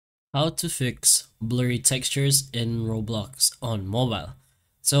How to fix blurry textures in Roblox on mobile.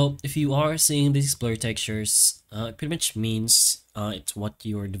 So if you are seeing these blurry textures, it pretty much means it's what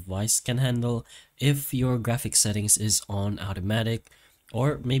your device can handle if your graphic settings is on automatic,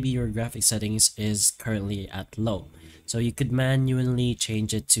 or maybe your graphic settings is currently at low. So you could manually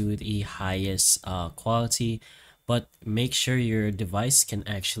change it to the highest quality, but make sure your device can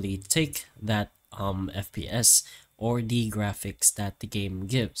actually take that FPS or the graphics that the game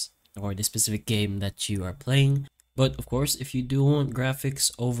gives, or the specific game that you are playing. But of course, if you do want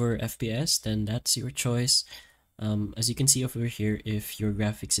graphics over FPS, then that's your choice. As you can see over here, if your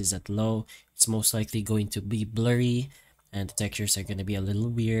graphics is at low, it's most likely going to be blurry and the textures are going to be a little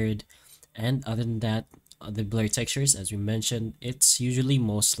weird. And other than that, the blurry textures, as we mentioned, it's usually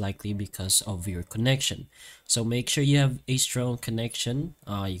most likely because of your connection. So make sure you have a strong connection.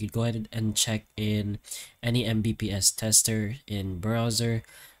 You could go ahead and check in any Mbps tester in browser.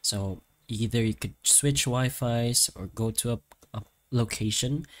 So either you could switch Wi-Fi's or go to a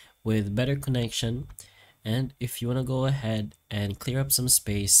location with better connection. And if you want to go ahead and clear up some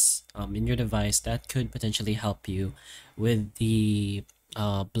space in your device, that could potentially help you with the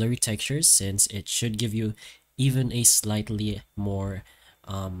blurry textures, since it should give you even a slightly more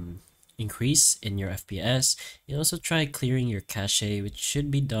increase in your FPS. You also try clearing your cache, which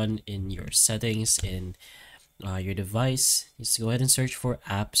should be done in your settings in your device. Just go ahead and search for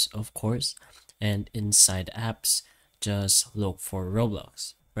apps, of course, and inside apps, just look for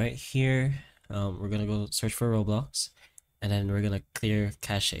Roblox. Right here, we're gonna go search for Roblox, and then we're gonna clear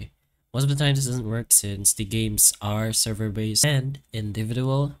cache. Most of the time this doesn't work since the games are server based and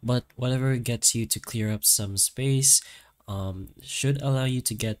individual, but whatever gets you to clear up some space should allow you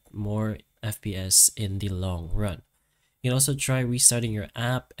to get more FPS in the long run. You can also try restarting your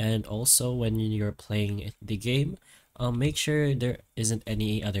app, and also when you're playing the game, make sure there isn't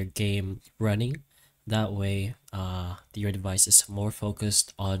any other game running. That way, your device is more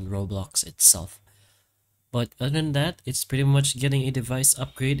focused on Roblox itself. But other than that, it's pretty much getting a device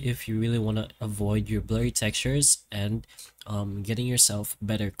upgrade if you really want to avoid your blurry textures and getting yourself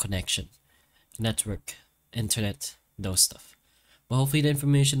better connection, network, internet, those stuff. But hopefully the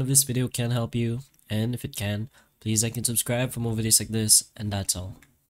information of this video can help you, and if it can, please like and subscribe for more videos like this, and that's all.